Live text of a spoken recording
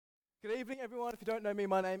Good evening, everyone. If you don't know me,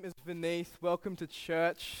 my name is Vineeth. Welcome to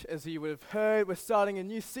church. As you would have heard, we're starting a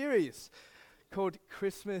new series called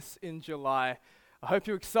Christmas in July. I hope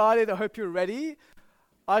you're excited. I hope you're ready.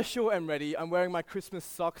 I sure am ready. I'm wearing my Christmas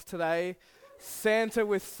socks today. Santa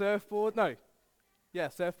with surfboards.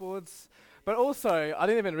 But also, I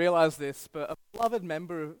didn't even realize this, but a beloved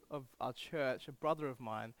member of our church, a brother of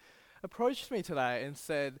mine, approached me today and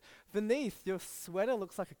said, "Vineeth, your sweater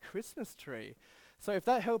looks like a Christmas tree." So if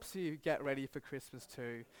that helps you get ready for Christmas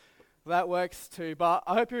too, that works too. But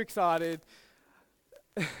I hope you're excited.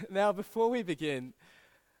 Now, before we begin,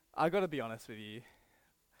 I got to be honest with you.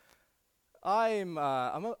 I'm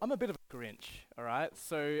a bit of a Grinch, all right?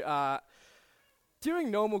 So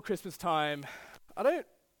during normal Christmas time, I don't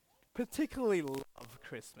particularly love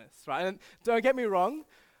Christmas, right? And don't get me wrong.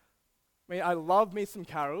 I love me some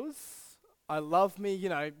carols. I love me,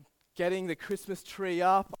 getting the Christmas tree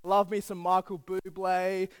up. I love me some Michael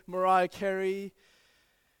Bublé, Mariah Carey.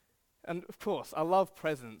 And of course, I love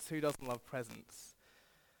presents. Who doesn't love presents?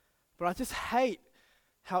 But I just hate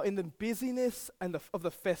how in the busyness and of the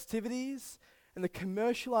festivities and the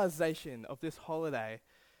commercialization of this holiday,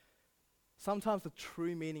 sometimes the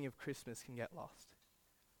true meaning of Christmas can get lost.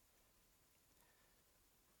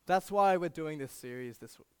 That's why we're doing this series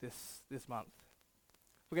this month.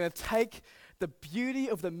 We're going to take the beauty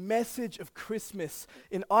of the message of Christmas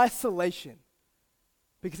in isolation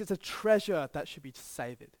because it's a treasure that should be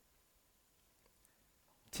savored.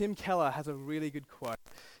 Tim Keller has a really good quote.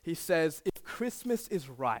 He says, "If Christmas is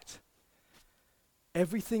right,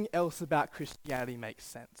 everything else about Christianity makes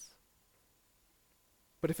sense.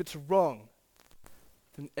 But if it's wrong,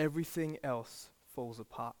 then everything else falls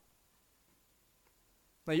apart."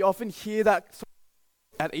 Now, you often hear that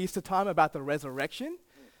at Easter time about the resurrection,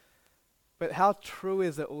 but how true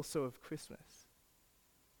is it also of Christmas?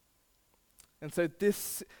 And so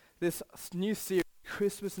this new series,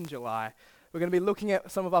 Christmas in July, we're going to be looking at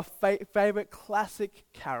some of our favorite classic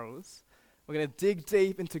carols. We're going to dig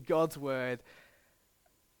deep into God's Word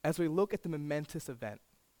as we look at the momentous event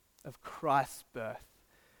of Christ's birth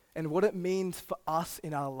and what it means for us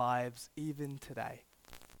in our lives even today.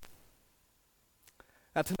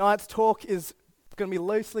 Now, tonight's talk is going to be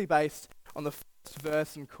loosely based on the first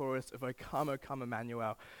verse and chorus of O Come,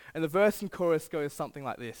 Emmanuel. And the verse and chorus goes something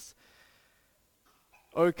like this.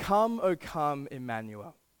 O come,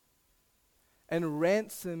 Emmanuel, and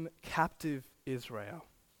ransom captive Israel,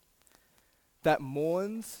 that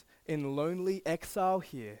mourns in lonely exile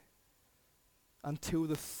here until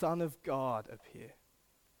the Son of God appear.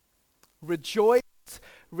 Rejoice,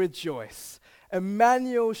 rejoice,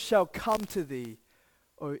 Emmanuel shall come to thee,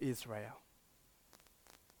 O Israel.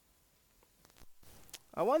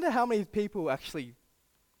 I wonder how many people actually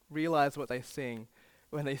realize what they sing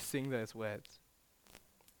when they sing those words.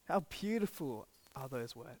 How beautiful are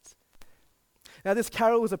those words? Now, this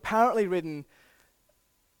carol was apparently written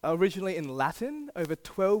originally in Latin over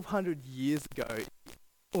 1,200 years ago,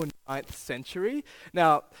 or 9th century.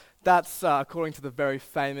 Now, that's according to the very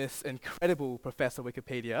famous and credible Professor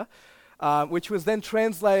Wikipedia, which was then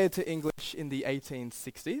translated to English in the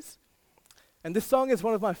 1860s. And this song is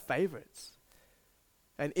one of my favorites.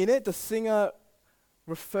 And in it, the singer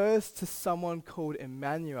refers to someone called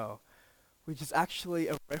Emmanuel, which is actually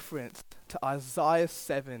a reference to Isaiah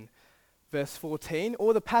 7, verse 14,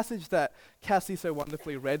 or the passage that Cassie so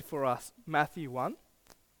wonderfully read for us, Matthew 1,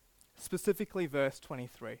 specifically verse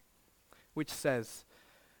 23, which says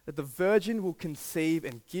that the virgin will conceive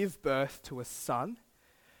and give birth to a son,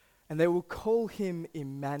 and they will call him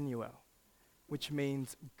Emmanuel, which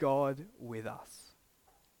means God with us.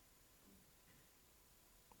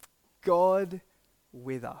 God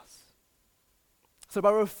with us. So by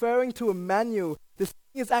referring to Emmanuel, this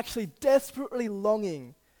king is actually desperately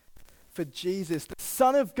longing for Jesus, the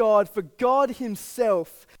Son of God, for God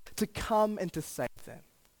himself to come and to save them.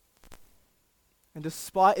 And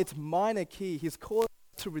despite its minor key, he's called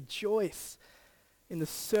to rejoice in the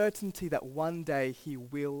certainty that one day he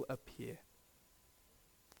will appear.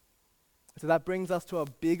 So that brings us to our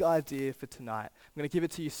big idea for tonight. I'm going to give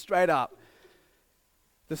it to you straight up.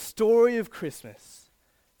 The story of Christmas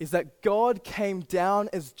is that God came down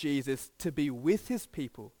as Jesus to be with his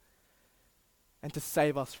people and to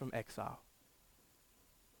save us from exile.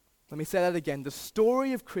 Let me say that again. The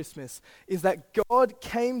story of Christmas is that God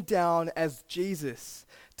came down as Jesus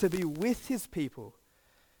to be with his people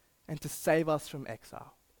and to save us from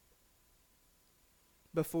exile.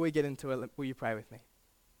 Before we get into it, will you pray with me?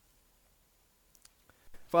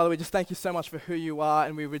 Father, we just thank you so much for who you are,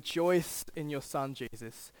 and we rejoice in your Son,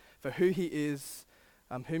 Jesus, for who he is,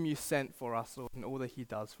 whom you sent for us, Lord, and all that he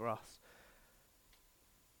does for us.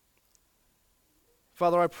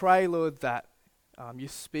 Father, I pray, Lord, that you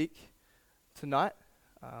speak tonight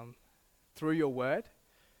through your word.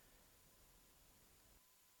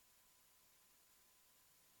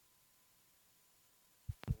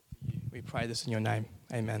 We pray this in your name.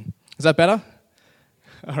 Amen. Is that better?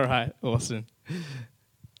 All right, awesome.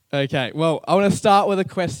 Okay, well, I want to start with a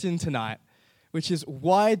question tonight, which is,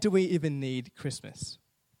 why do we even need Christmas?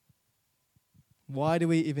 Why do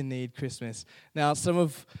we even need Christmas? Now, some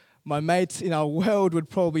of my mates in our world would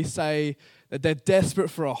probably say that they're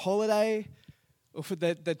desperate for a holiday, or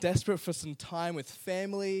they're desperate for some time with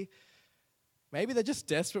family. Maybe they're just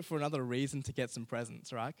desperate for another reason to get some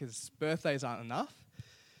presents, right? Because birthdays aren't enough.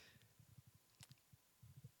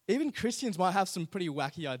 Even Christians might have some pretty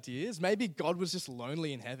wacky ideas. Maybe God was just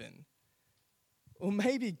lonely in heaven. Or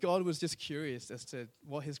maybe God was just curious as to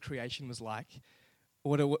what his creation was like,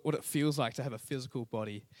 or what it feels like to have a physical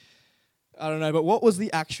body. I don't know, but what was the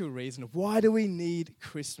actual reason? Why do we need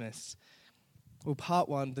Christmas? Well, part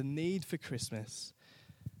one, the need for Christmas.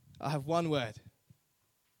 I have one word: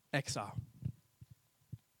 exile.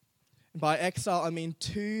 And by exile, I mean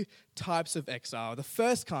two types of exile. The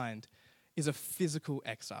first kind is a physical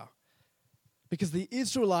exile, because the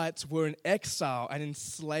Israelites were in exile and in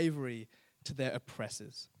slavery to their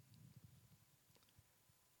oppressors.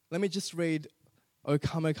 Let me just read O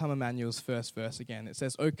come, Emmanuel's first verse again. It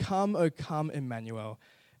says, O come, Emmanuel,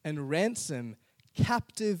 and ransom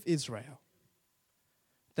captive Israel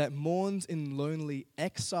that mourns in lonely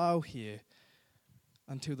exile here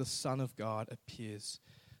until the Son of God appears.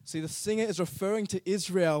 See, the singer is referring to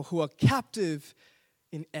Israel who are captive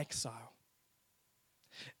in exile.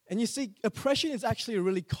 And you see, oppression is actually a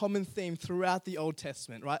really common theme throughout the Old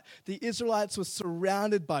Testament, right? The Israelites were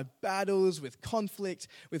surrounded by battles, with conflict,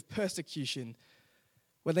 with persecution.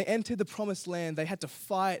 When they entered the promised land, they had to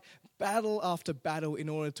fight battle after battle in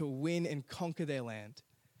order to win and conquer their land.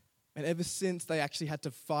 And ever since, they actually had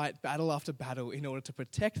to fight battle after battle in order to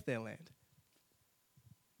protect their land.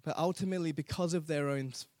 But ultimately, because of their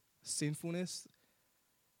own sinfulness,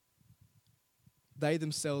 they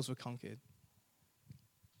themselves were conquered.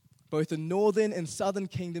 Both the northern and southern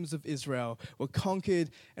kingdoms of Israel were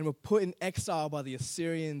conquered and were put in exile by the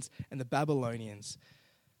Assyrians and the Babylonians.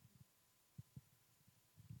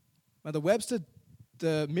 Now,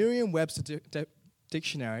 the Merriam-Webster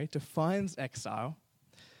dictionary defines exile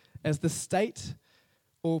as the state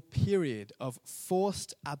or period of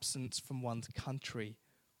forced absence from one's country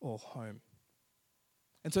or home.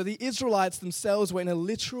 And so the Israelites themselves were in a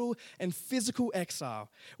literal and physical exile,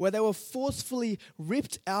 where they were forcefully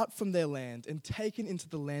ripped out from their land and taken into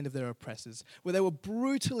the land of their oppressors, where they were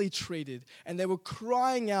brutally treated and they were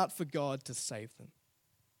crying out for God to save them.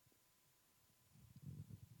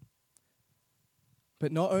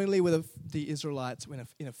 But not only were the Israelites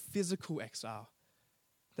in a physical exile,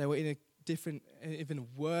 they were in a different, even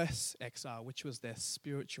worse exile, which was their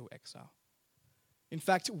spiritual exile. In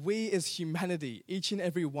fact, we as humanity, each and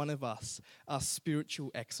every one of us, are spiritual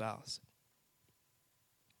exiles.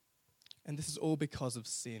 And this is all because of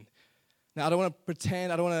sin. Now, I don't want to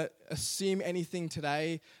pretend, I don't want to assume anything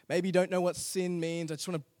today. Maybe you don't know what sin means. I just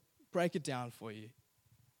want to break it down for you.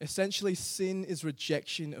 Essentially, sin is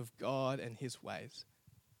rejection of God and his ways.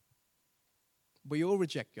 We all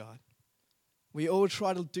reject God. We all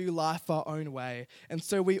try to do life our own way. And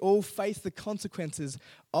so we all face the consequences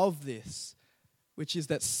of this, which is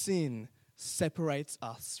that sin separates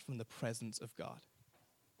us from the presence of God.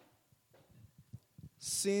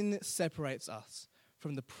 Sin separates us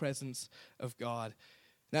from the presence of God.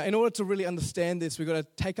 Now, in order to really understand this, we've got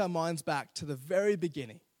to take our minds back to the very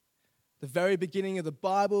beginning of the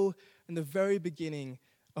Bible and the very beginning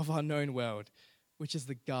of our known world, which is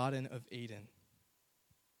the Garden of Eden.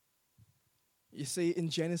 You see, in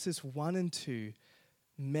Genesis 1 and 2,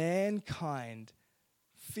 mankind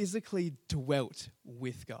physically dwelt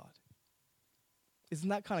with God. Isn't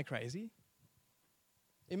that kind of crazy?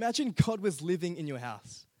 Imagine God was living in your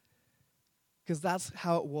house, because that's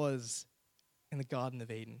how it was in the Garden of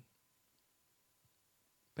Eden.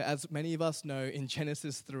 But as many of us know, in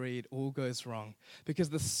Genesis 3, it all goes wrong, because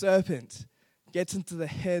the serpent gets into the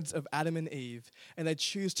heads of Adam and Eve, and they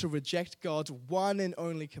choose to reject God's one and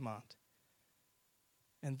only command.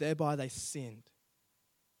 And thereby they sinned.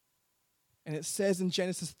 And it says in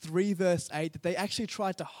Genesis 3 verse 8 that they actually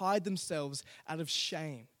tried to hide themselves out of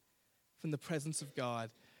shame from the presence of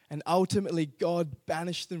God. And ultimately God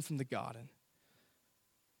banished them from the garden.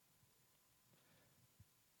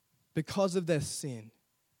 Because of their sin,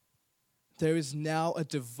 there is now a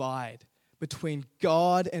divide between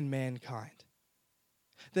God and mankind.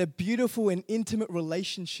 Their beautiful and intimate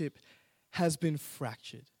relationship has been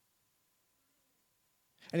fractured.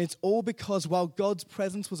 And it's all because while God's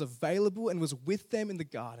presence was available and was with them in the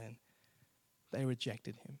garden, they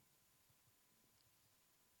rejected him.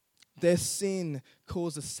 Their sin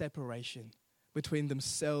caused a separation between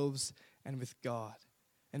themselves and with God.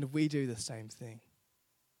 And we do the same thing.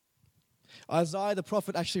 Isaiah the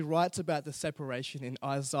prophet actually writes about the separation in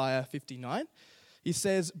Isaiah 59. He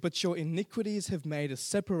says, "But your iniquities have made a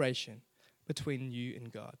separation between you and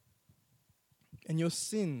God. And your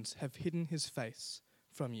sins have hidden his face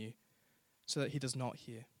from you so that he does not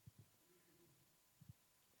hear."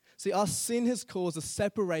 See, our sin has caused a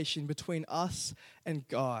separation between us and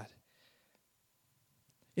God.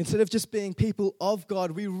 Instead of just being people of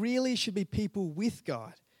God, we really should be people with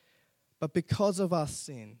God. But because of our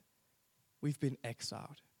sin, we've been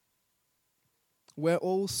exiled. We're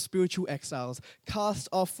all spiritual exiles, cast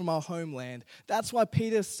off from our homeland. That's why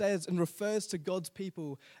Peter says and refers to God's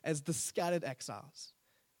people as the scattered exiles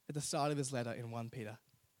at the start of his letter in 1 Peter.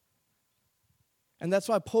 And that's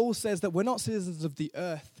why Paul says that we're not citizens of the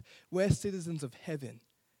earth, we're citizens of heaven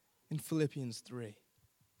in Philippians 3.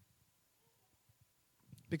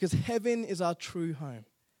 Because heaven is our true home.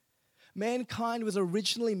 Mankind was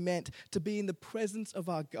originally meant to be in the presence of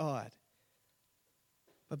our God.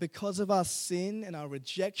 But because of our sin and our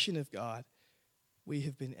rejection of God, we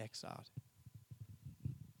have been exiled.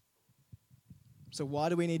 So why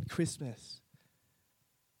do we need Christmas?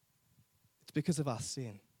 It's because of our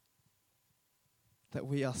sin. That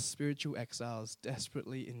we are spiritual exiles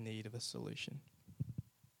desperately in need of a solution.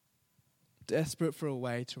 Desperate for a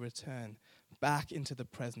way to return back into the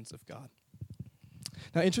presence of God.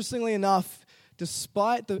 Now, interestingly enough,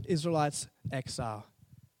 despite the Israelites' exile,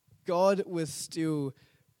 God was still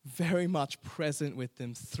very much present with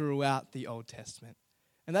them throughout the Old Testament.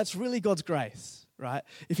 And that's really God's grace, right?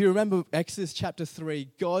 If you remember Exodus chapter 3,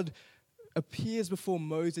 God appears before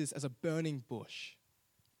Moses as a burning bush.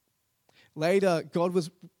 Later,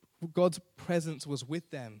 God's presence was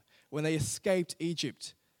with them when they escaped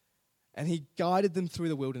Egypt, and he guided them through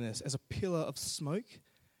the wilderness as a pillar of smoke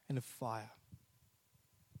and of fire.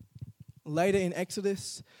 Later in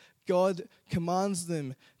Exodus, God commands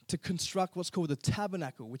them to construct what's called the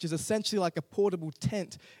tabernacle, which is essentially like a portable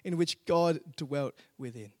tent in which God dwelt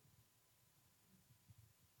within.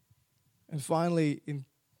 And finally,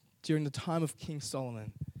 during the time of King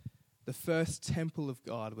Solomon, the first temple of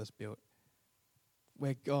God was built,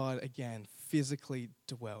 where God again physically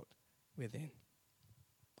dwelt within.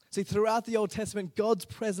 See, throughout the Old Testament, God's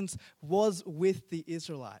presence was with the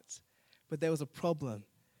Israelites, but there was a problem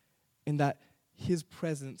in that his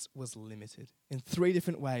presence was limited in 3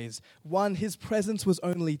 different ways. One, his presence was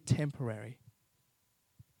only temporary.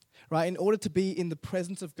 Right? In order to be in the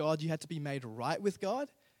presence of God, you had to be made right with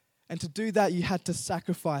God. And to do that, you had to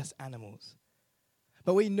sacrifice animals.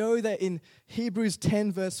 But we know that in Hebrews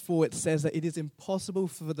 10 verse 4, it says that it is impossible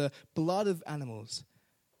for the blood of animals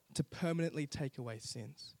to permanently take away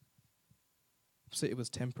sins. So it was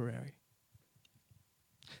temporary.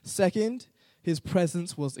 Second, his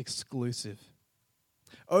presence was exclusive.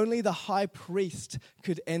 Only the high priest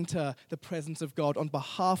could enter the presence of God on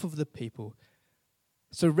behalf of the people.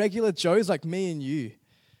 So regular Joes like me and you,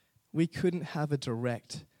 we couldn't have a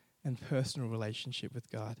direct and personal relationship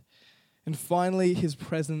with God. And finally, his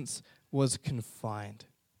presence was confined.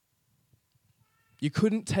 You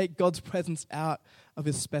couldn't take God's presence out of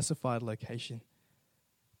his specified location.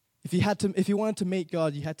 If you wanted to meet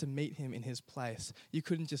God, you had to meet him in his place. You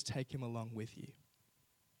couldn't just take him along with you.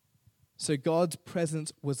 So God's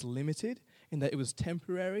presence was limited in that it was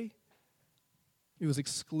temporary, it was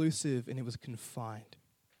exclusive, and it was confined.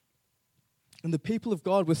 And the people of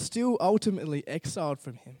God were still ultimately exiled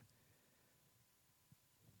from him.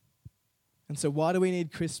 And so why do we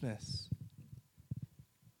need Christmas?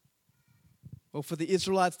 Well, for the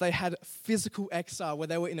Israelites, they had physical exile where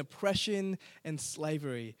they were in oppression and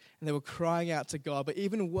slavery, and they were crying out to God. But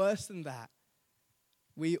even worse than that,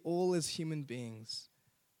 we all as human beings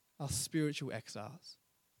are spiritual exiles,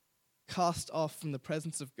 cast off from the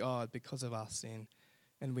presence of God because of our sin,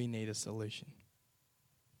 and we need a solution.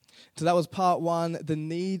 So that was part 1, the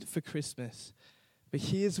need for Christmas. But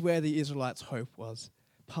here's where the Israelites' hope was.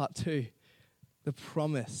 Part 2, the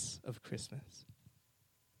promise of Christmas.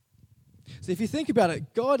 So if you think about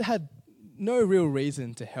it, God had no real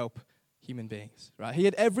reason to help human beings, right? He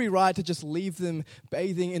had every right to just leave them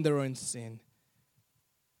bathing in their own sin.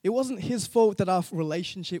 It wasn't his fault that our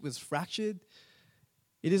relationship was fractured.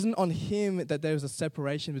 It isn't on him that there was a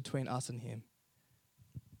separation between us and him.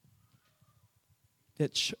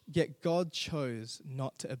 Yet God chose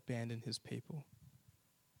not to abandon his people.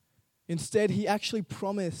 Instead, he actually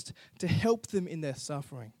promised to help them in their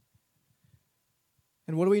suffering.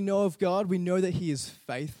 And what do we know of God? We know that he is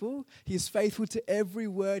faithful. He is faithful to every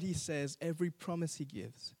word he says, every promise he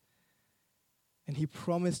gives. And he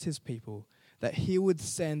promised his people that he would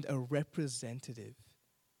send a representative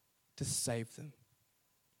to save them,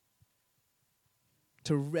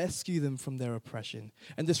 to rescue them from their oppression.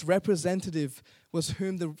 And this representative was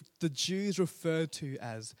whom the Jews referred to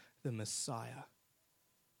as the Messiah,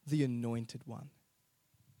 the Anointed One.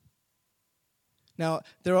 Now,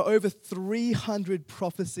 there are over 300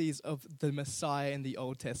 prophecies of the Messiah in the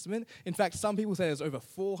Old Testament. In fact, some people say there's over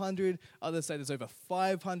 400, others say there's over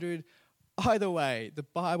 500. Either way, the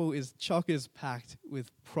Bible is chockers packed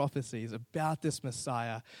with prophecies about this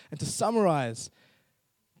Messiah. And to summarize,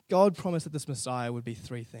 God promised that this Messiah would be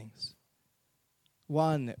three things.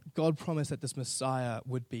 One, God promised that this Messiah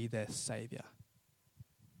would be their Savior,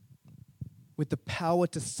 with the power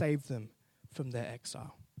to save them from their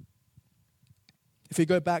exile. If we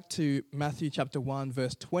go back to Matthew chapter 1,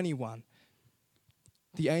 verse 21,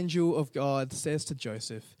 the angel of God says to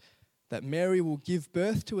Joseph that Mary will give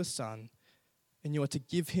birth to a son, and you are to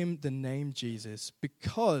give him the name Jesus,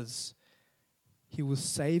 because he will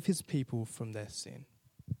save his people from their sin.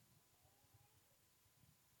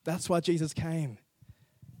 That's why Jesus came,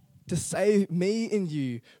 to save me and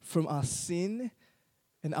you from our sin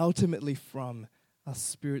and ultimately from our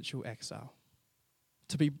spiritual exile,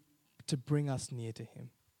 to bring us near to him.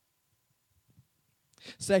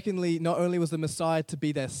 Secondly, not only was the Messiah to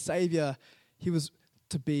be their Savior, he was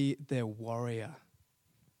to be their warrior.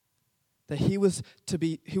 That he was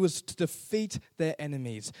to defeat their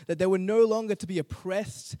enemies, that they were no longer to be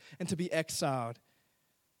oppressed and to be exiled,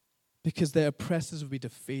 because their oppressors would be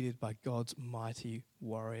defeated by God's mighty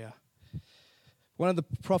warrior. One of the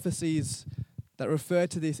prophecies that refer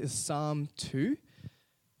to this is Psalm 2.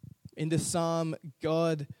 In this psalm,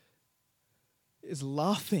 God is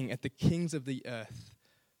laughing at the kings of the earth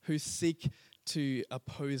who seek to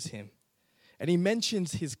oppose him. And he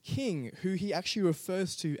mentions his king, who he actually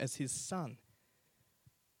refers to as his son,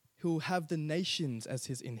 who will have the nations as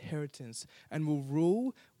his inheritance and will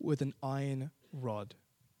rule with an iron rod.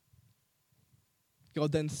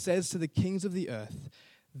 God then says to the kings of the earth,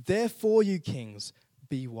 "Therefore, you kings,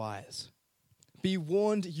 be wise. Be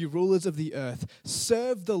warned, you rulers of the earth.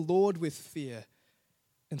 Serve the Lord with fear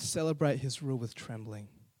and celebrate his rule with trembling.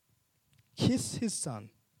 Kiss his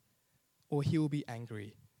son, or he will be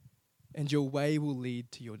angry, and your way will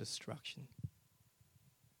lead to your destruction."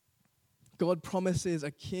 God promises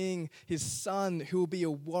a king, his son, who will be a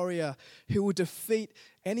warrior, who will defeat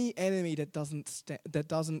any enemy that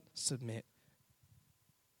doesn't submit,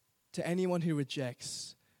 to anyone who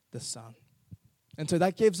rejects the Son. And so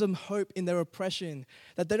that gives them hope in their oppression,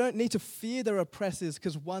 that they don't need to fear their oppressors,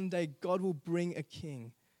 because one day God will bring a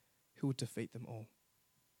king who will defeat them all.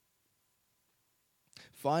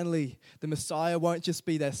 Finally, the Messiah won't just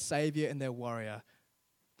be their Savior and their warrior.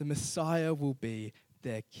 The Messiah will be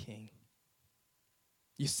their king.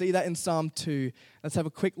 You see that in Psalm 2. Let's have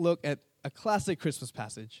a quick look at a classic Christmas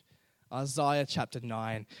passage, Isaiah chapter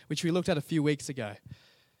 9, which we looked at a few weeks ago.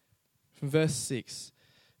 From verse 6,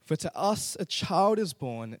 "For to us a child is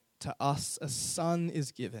born, to us a son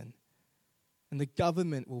is given, and the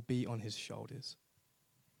government will be on his shoulders.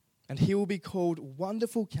 And he will be called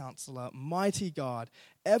Wonderful Counselor, Mighty God,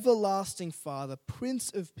 Everlasting Father,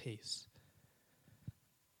 Prince of Peace."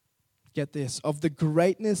 Get this, "Of the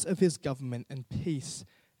greatness of his government and peace,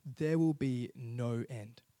 there will be no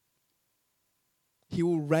end. He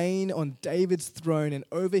will reign on David's throne and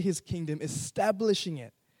over his kingdom, establishing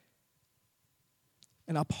it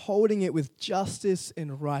and upholding it with justice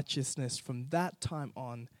and righteousness from that time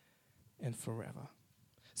on and forever."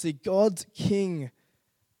 See, God's king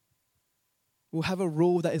will have a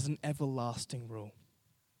rule that is an everlasting rule,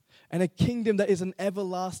 and a kingdom that is an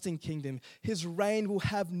everlasting kingdom. His reign will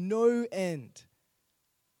have no end.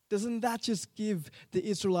 Doesn't that just give the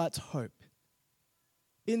Israelites hope?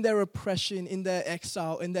 In their oppression, in their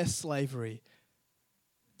exile, in their slavery,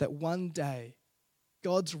 that one day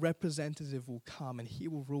God's representative will come and he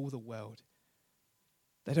will rule the world.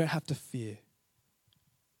 They don't have to fear.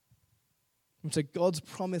 And so God's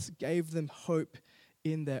promise gave them hope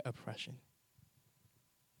in their oppression.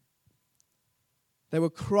 They were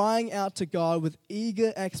crying out to God with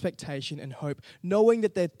eager expectation and hope, knowing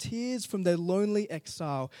that their tears from their lonely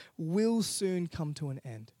exile will soon come to an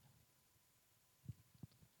end.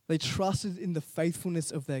 They trusted in the faithfulness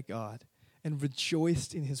of their God and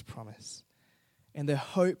rejoiced in his promise. And their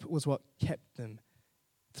hope was what kept them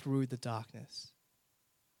through the darkness.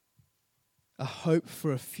 A hope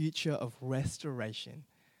for a future of restoration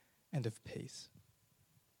and of peace.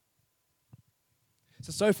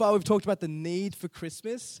 So far we've talked about the need for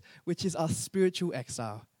Christmas, which is our spiritual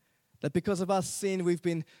exile. That because of our sin, we've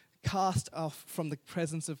been cast off from the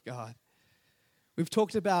presence of God. We've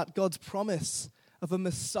talked about God's promise of a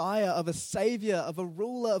Messiah, of a Savior, of a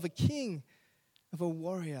ruler, of a king, of a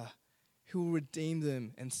warrior who will redeem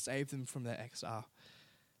them and save them from their exile.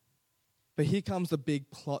 But here comes the big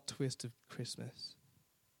plot twist of Christmas,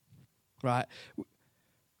 right?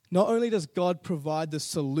 Not only does God provide the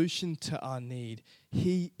solution to our need,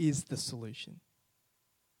 He is the solution.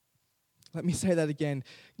 Let me say that again.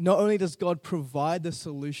 Not only does God provide the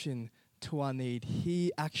solution to our need,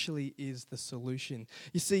 He actually is the solution.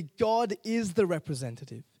 You see, God is the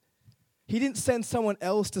representative. He didn't send someone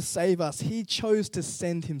else to save us. He chose to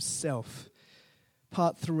send Himself.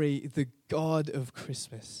 Part 3, the God of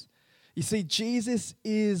Christmas. You see, Jesus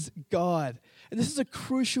is God. And this is a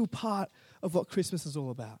crucial part of what Christmas is all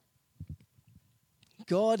about.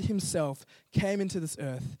 God Himself came into this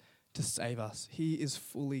earth to save us. He is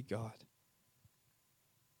fully God.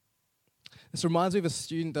 This reminds me of a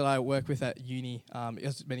student that I work with at uni.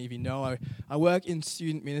 As many of you know, I work in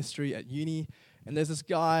student ministry at uni, and there's this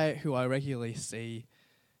guy who I regularly see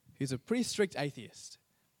who's a pretty strict atheist.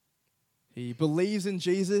 He believes in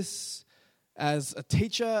Jesus as a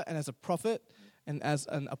teacher and as a prophet and as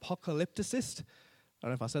an apocalypticist. I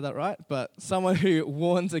don't know if I said that right, but someone who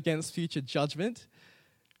warns against future judgment.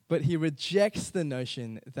 But he rejects the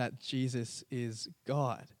notion that Jesus is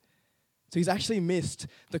God. So he's actually missed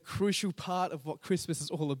the crucial part of what Christmas is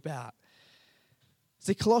all about.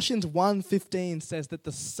 See, Colossians 1:15 says that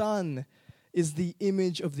the Son is the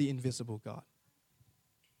image of the invisible God.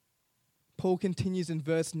 Paul continues in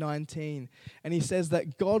verse 19, and he says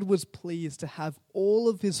that God was pleased to have all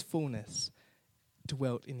of His fullness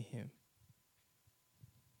dwelt in Him.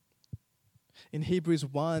 In Hebrews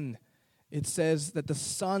 1, it says that the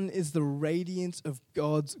Son is the radiance of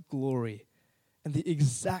God's glory and the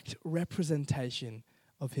exact representation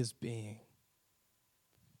of His being.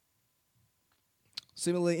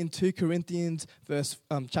 Similarly, in 2 Corinthians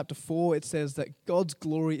chapter 4, it says that God's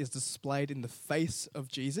glory is displayed in the face of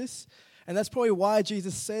Jesus. And that's probably why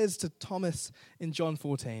Jesus says to Thomas in John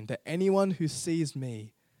 14 that anyone who sees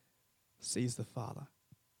me sees the Father.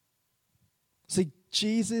 See,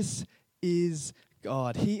 Jesus is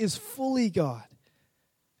God. He is fully God.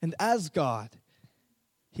 And as God,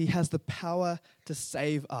 He has the power to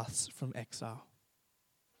save us from exile.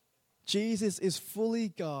 Jesus is fully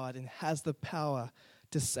God and has the power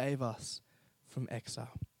to save us from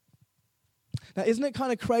exile. Now, isn't it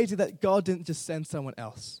kind of crazy that God didn't just send someone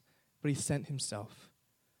else, but He sent Himself?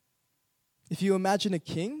 If you imagine a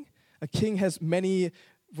king has many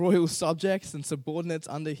royal subjects and subordinates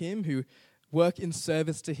under him who work in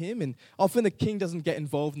service to him, and often the king doesn't get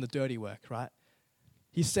involved in the dirty work, right?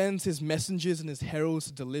 He sends his messengers and his heralds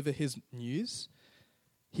to deliver his news.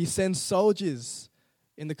 He sends soldiers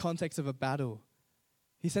in the context of a battle.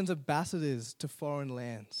 He sends ambassadors to foreign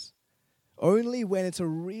lands. Only when it's a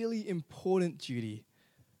really important duty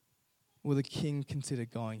will the king consider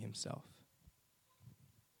going himself.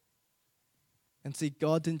 And see,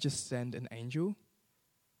 God didn't just send an angel.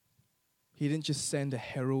 He didn't just send a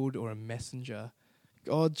herald or a messenger.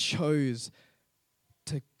 God chose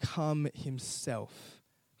to come Himself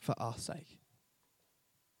for our sake.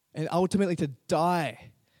 And ultimately to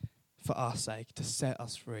die for our sake, to set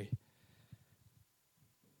us free.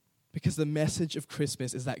 Because the message of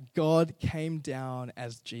Christmas is that God came down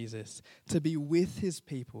as Jesus to be with His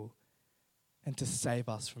people and to save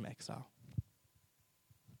us from exile.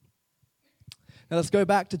 Now let's go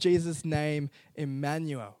back to Jesus' name,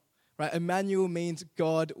 Emmanuel. Right? Emmanuel means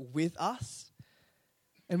God with us.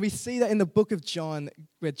 And we see that in the book of John,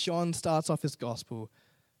 where John starts off his gospel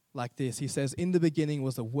like this. He says, in the beginning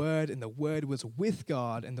was the Word, and the Word was with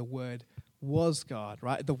God, and the Word was God.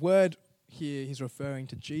 Right? The Word here, he's referring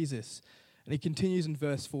to Jesus. And he continues in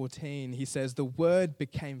verse 14. He says, the Word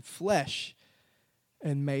became flesh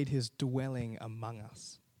and made His dwelling among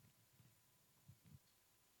us.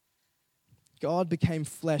 God became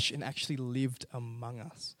flesh and actually lived among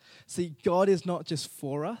us. See, God is not just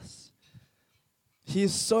for us. He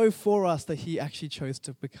is so for us that He actually chose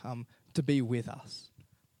to be with us.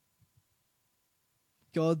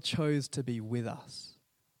 God chose to be with us.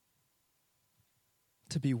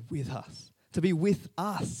 To be with us. To be with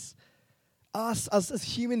us. Us as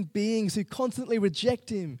human beings who constantly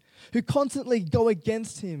reject Him, who constantly go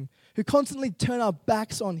against Him, who constantly turn our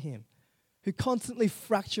backs on Him, who constantly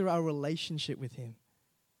fracture our relationship with Him.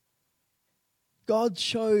 God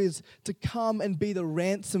chose to come and be the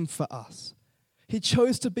ransom for us. He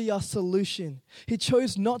chose to be our solution. He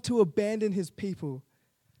chose not to abandon His people,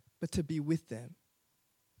 but to be with them.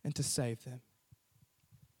 and to save them.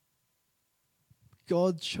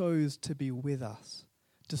 God chose to be with us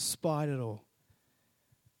despite it all.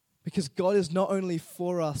 Because God is not only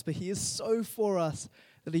for us, but he is so for us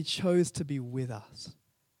that he chose to be with us.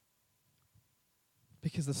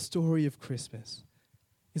 Because the story of Christmas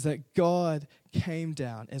is that God came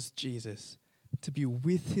down as Jesus to be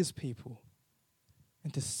with his people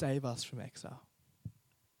and to save us from exile.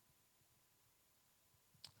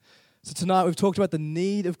 So tonight we've talked about the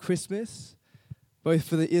need of Christmas, both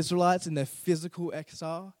for the Israelites in their physical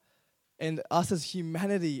exile and us as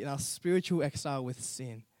humanity in our spiritual exile with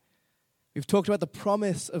sin. We've talked about the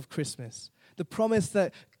promise of Christmas, the promise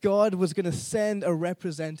that God was going to send a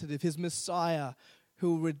representative, his Messiah,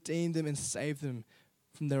 who will redeem them and save them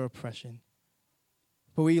from their oppression.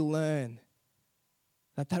 But we learn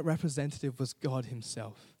that that representative was God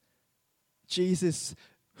himself. Jesus,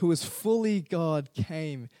 who was fully God,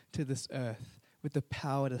 came to this earth with the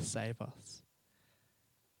power to save us.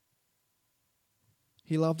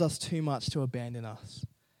 He loved us too much to abandon us.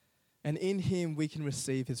 And in him, we can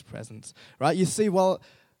receive his presence. Right? You see, well,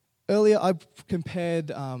 earlier I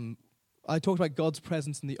talked about God's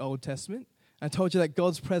presence in the Old Testament. I told you that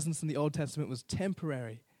God's presence in the Old Testament was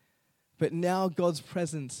temporary. But now God's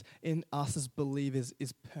presence in us as believers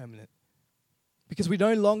is permanent. Because we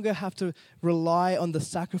no longer have to rely on the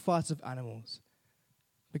sacrifice of animals.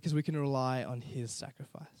 Because we can rely on his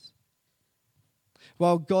sacrifice.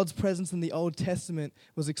 While God's presence in the Old Testament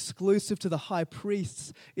was exclusive to the high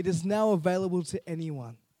priests, it is now available to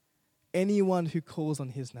anyone who calls on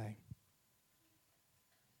his name.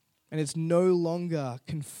 And it's no longer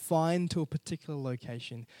confined to a particular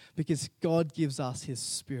location because God gives us his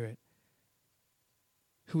Spirit,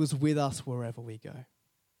 who is with us wherever we go.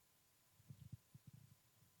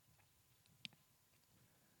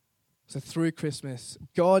 So through Christmas,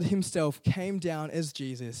 God himself came down as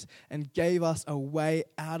Jesus and gave us a way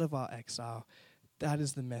out of our exile. That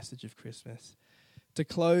is the message of Christmas. To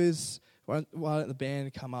close, why don't the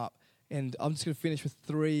band come up? And I'm just going to finish with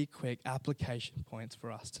 3 quick application points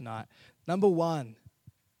for us tonight. Number 1,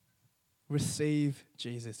 receive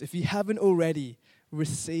Jesus. If you haven't already,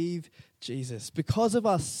 receive Jesus. Because of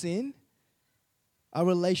our sin, our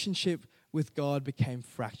relationship with God became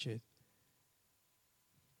fractured.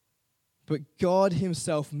 But God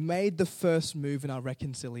himself made the first move in our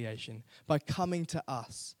reconciliation by coming to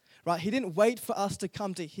us. Right? He didn't wait for us to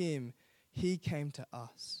come to him. He came to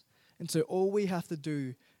us. And so all we have to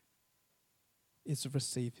do is to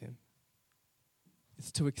receive him.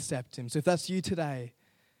 It's to accept him. So if that's you today,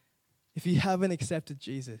 if you haven't accepted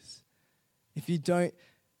Jesus, if you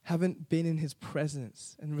haven't been in his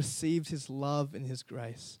presence and received his love and his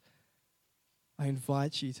grace, I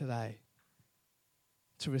invite you today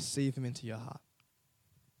to receive him into your heart.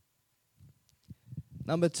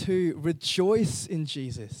 Number 2, rejoice in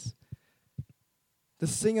Jesus. The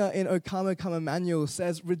singer in O Come, Come Emmanuel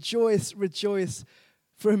says, rejoice, rejoice,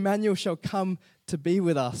 for Emmanuel shall come to be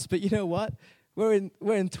with us. But you know what? We're in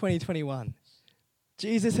 2021.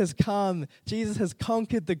 Jesus has come. Jesus has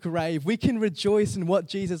conquered the grave. We can rejoice in what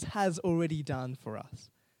Jesus has already done for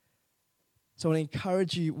us. So I want to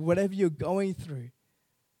encourage you, whatever you're going through,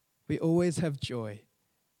 we always have joy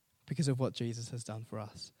because of what Jesus has done for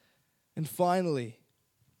us. And finally,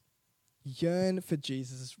 yearn for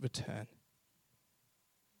Jesus' return.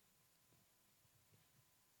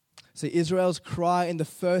 So Israel's cry in the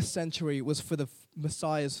first century was for the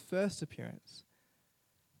Messiah's first appearance.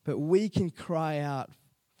 But we can cry out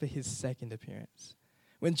for his second appearance.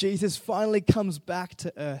 When Jesus finally comes back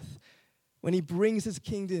to earth, when he brings his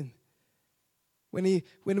kingdom, when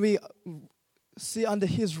we sit under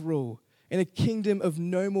his rule in a kingdom of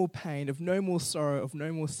no more pain, of no more sorrow, of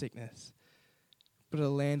no more sickness, but a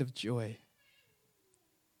land of joy.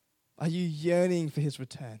 Are you yearning for his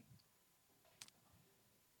return?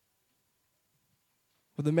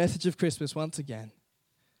 Well, the message of Christmas, once again,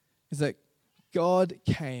 is that God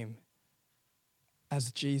came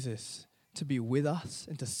as Jesus to be with us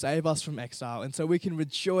and to save us from exile. And so we can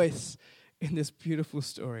rejoice in this beautiful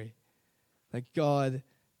story that God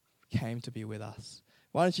came to be with us.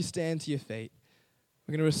 Why don't you stand to your feet?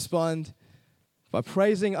 We're going to respond by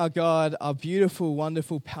praising our God, our beautiful,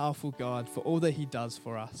 wonderful, powerful God for all that he does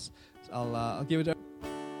for us. So I'll give it a...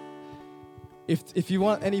 If you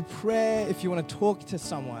want any prayer, if you want to talk to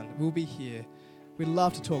someone, we'll be here. We'd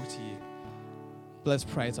love to talk to you. Let's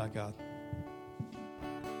praise our God.